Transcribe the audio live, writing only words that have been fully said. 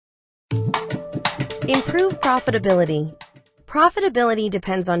Improve profitability. Profitability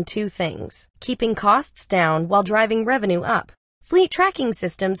depends on two things: keeping costs down while driving revenue up. Fleet tracking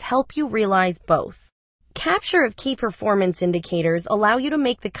systems help you realize both. Capture of key performance indicators allow you to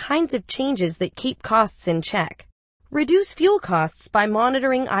make the kinds of changes that keep costs in check. Reduce fuel costs by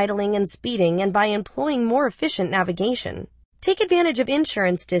monitoring idling and speeding and by employing more efficient navigation. Take advantage of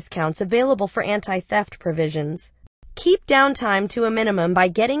insurance discounts available for anti-theft provisions. Keep downtime to a minimum by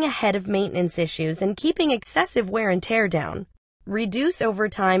getting ahead of maintenance issues and keeping excessive wear and tear down. Reduce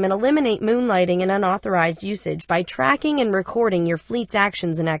overtime and eliminate moonlighting and unauthorized usage by tracking and recording your fleet's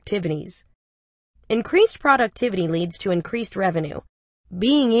actions and activities. Increased productivity leads to increased revenue.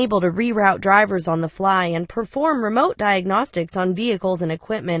 Being able to reroute drivers on the fly and perform remote diagnostics on vehicles and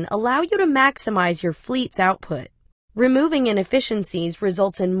equipment allow you to maximize your fleet's output. Removing inefficiencies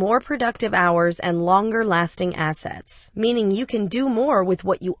results in more productive hours and longer-lasting assets, meaning you can do more with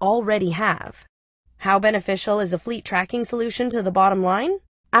what you already have. How beneficial is a fleet tracking solution to the bottom line?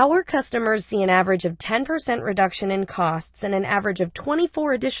 Our customers see an average of 10% reduction in costs and an average of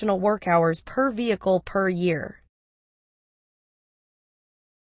 24 additional work hours per vehicle per year.